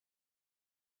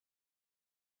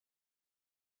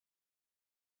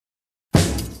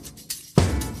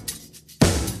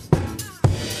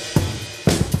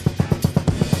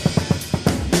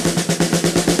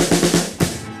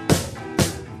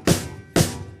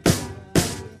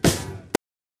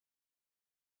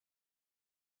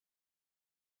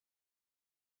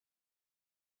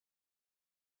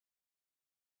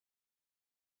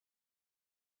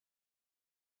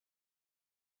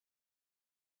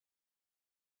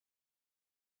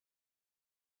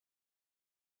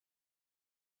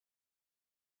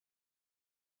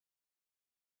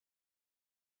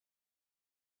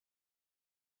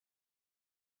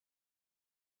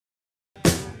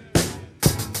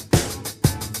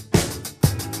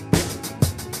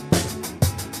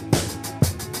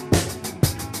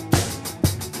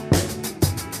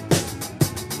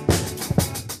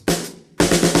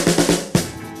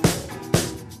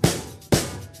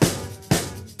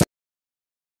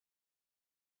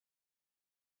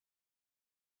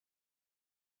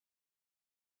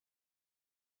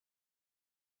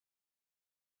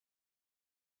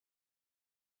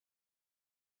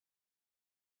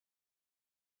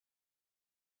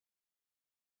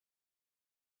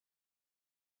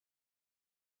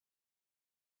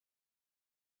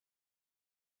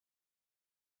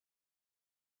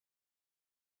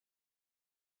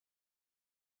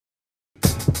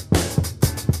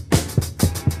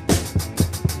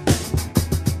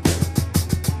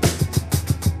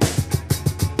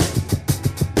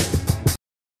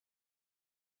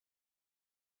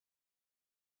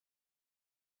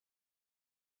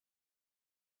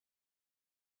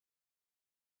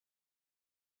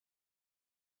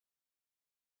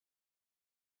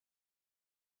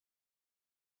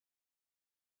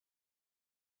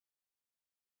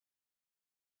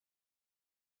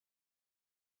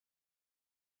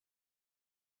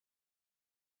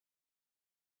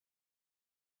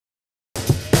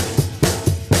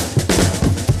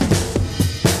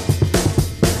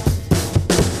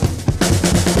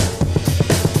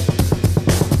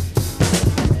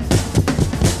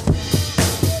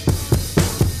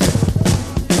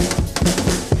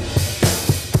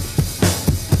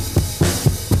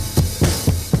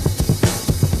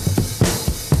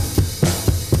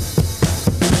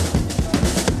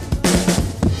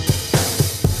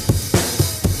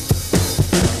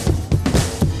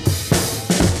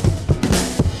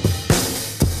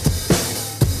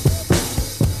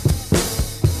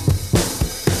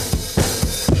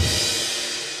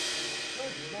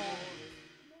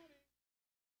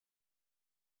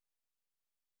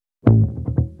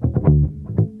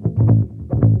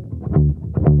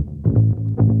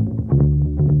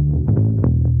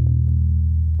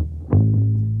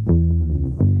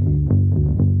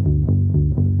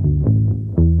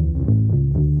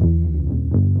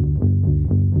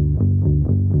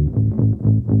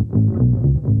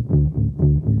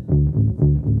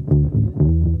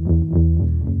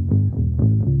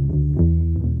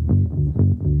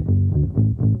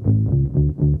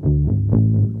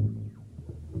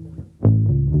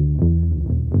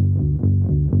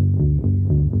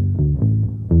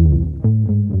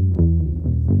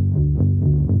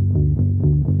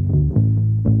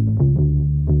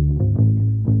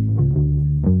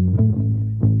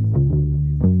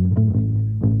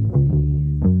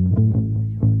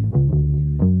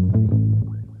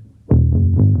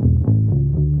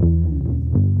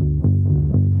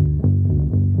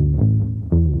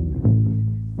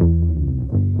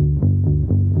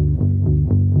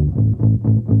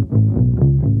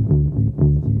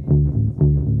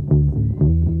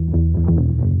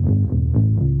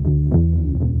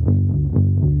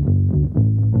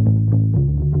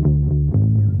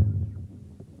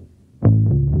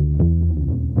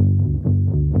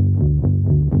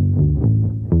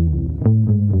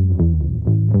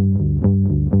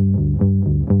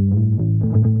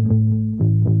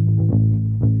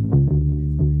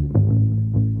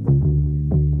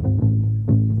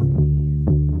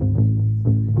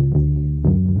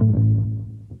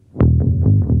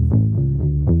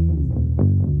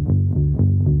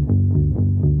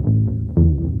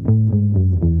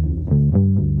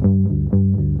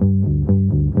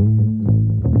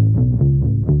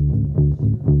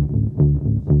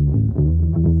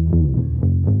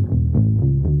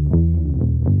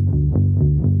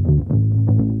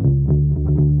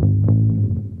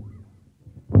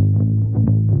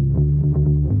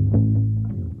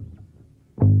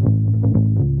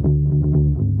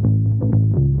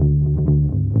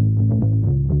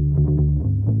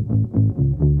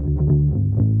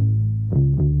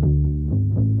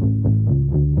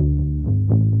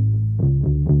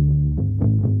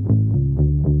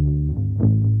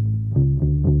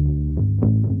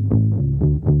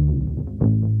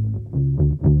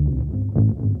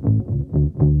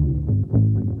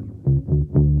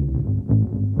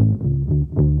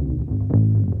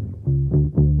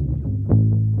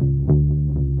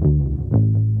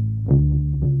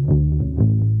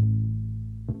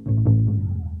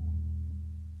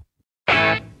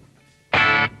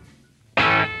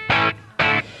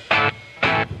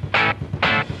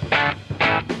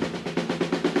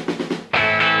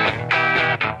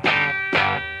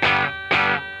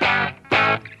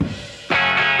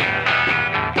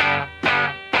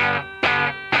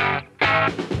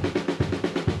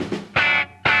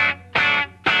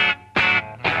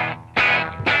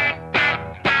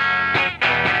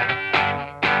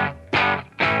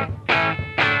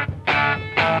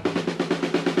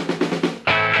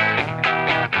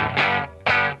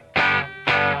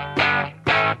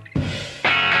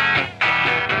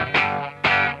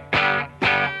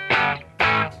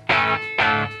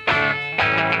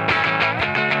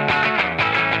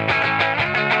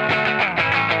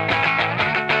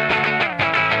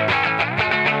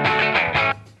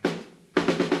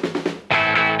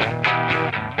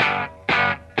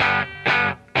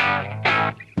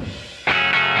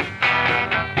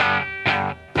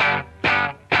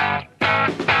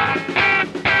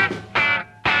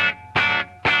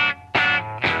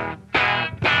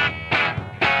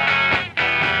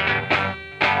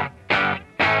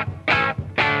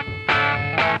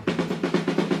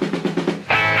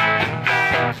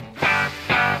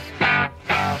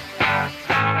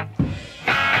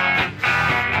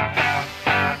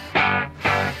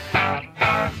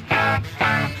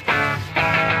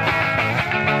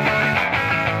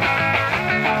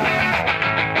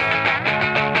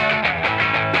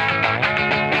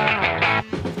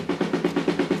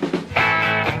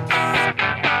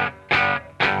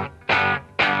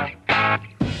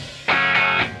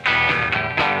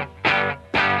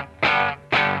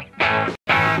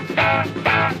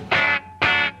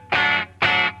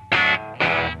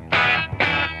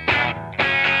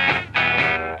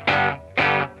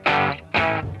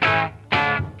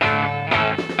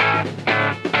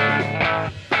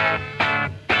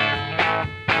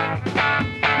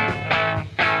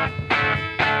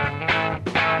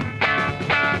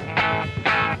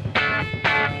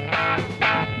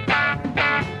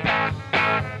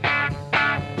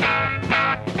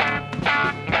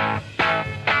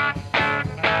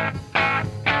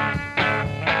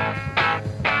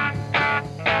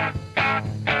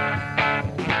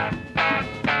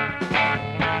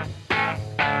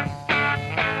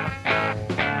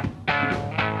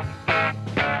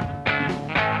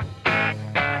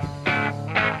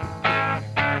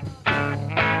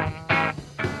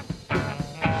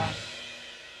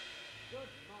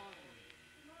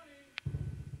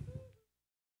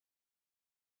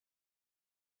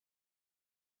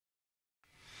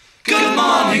Good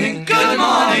morning, good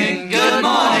morning, good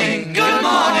morning, good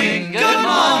morning, good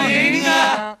morning.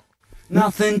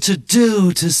 Nothing to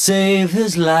do to save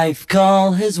his life,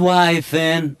 call his wife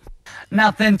in.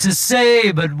 Nothing to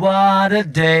say but what a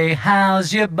day,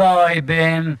 how's your boy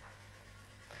been?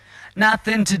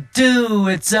 Nothing to do,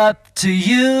 it's up to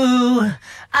you.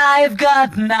 I've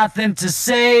got nothing to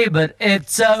say, but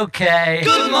it's okay.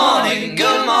 Good morning,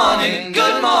 good morning,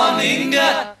 good morning.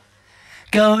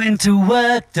 Going to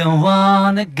work, don't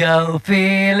wanna go,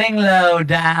 feeling low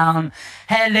down.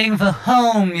 Heading for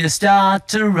home, you start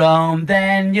to roam,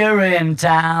 then you're in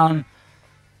town.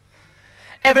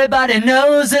 Everybody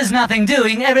knows there's nothing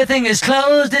doing, everything is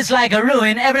closed, it's like a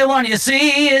ruin. Everyone you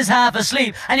see is half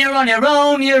asleep, and you're on your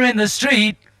own, you're in the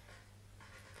street.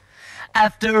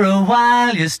 After a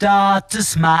while you start to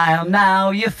smile, now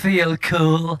you feel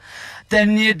cool.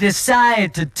 Then you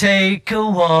decide to take a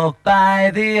walk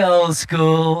by the old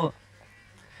school.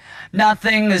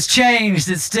 Nothing has changed,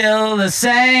 it's still the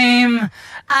same.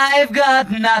 I've got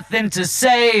nothing to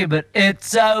say, but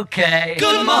it's okay.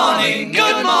 Good morning,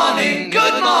 good morning,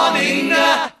 good morning.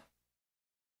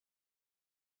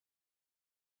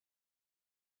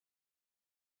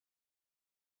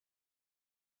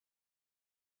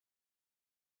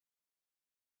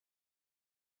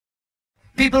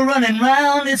 People running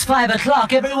round, it's 5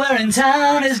 o'clock, everywhere in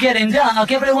town is getting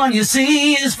dark. Everyone you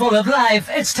see is full of life,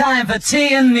 it's time for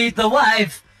tea and meet the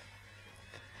wife.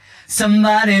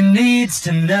 Somebody needs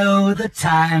to know the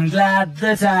time, glad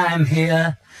that I'm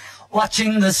here.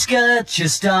 Watching the skirt, you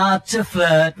start to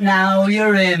flirt, now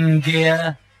you're in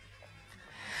gear.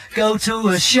 Go to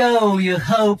a show, you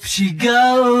hope she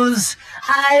goes.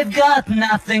 I've got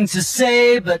nothing to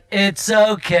say, but it's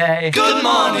okay. Good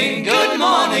morning, good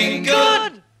morning,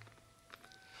 good.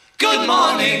 Good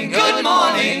morning, good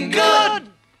morning, good.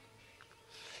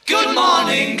 Good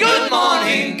morning, good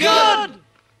morning, good.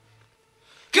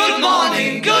 Good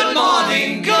morning, good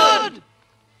morning, good.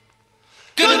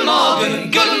 Good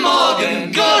morning, good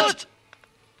morning, good.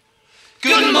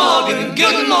 Good morning,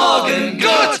 good morning,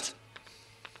 good.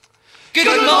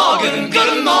 Good morning,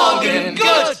 good morning,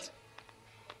 good.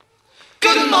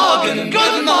 Good morning,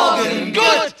 good morning,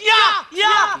 good. Ja,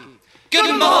 ja.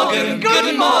 Good morning,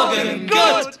 good morning,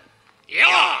 good.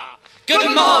 Ja.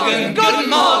 Good morning, good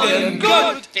morning,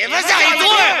 good.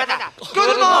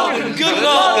 Good morning, good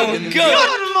morning, good.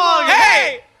 Good morning.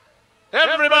 Hey,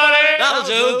 everybody. That'll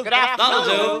do. Good afternoon.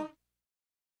 That'll do.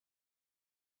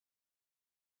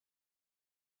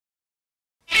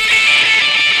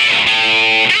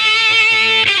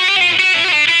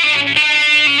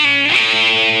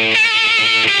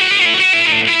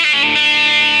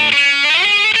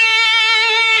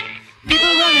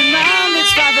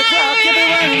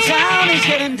 Town is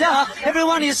getting dark,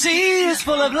 everyone you see is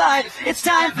full of life. It's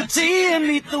time for tea and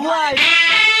meet the wife.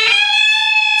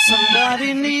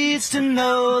 Somebody needs to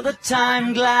know the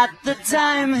time, glad that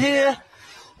I'm here.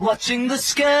 Watching the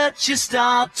skirt, you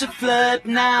start to flirt,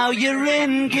 now you're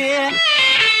in gear.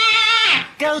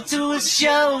 Go to a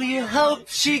show, you hope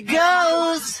she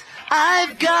goes.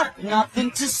 I've got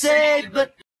nothing to say,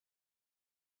 but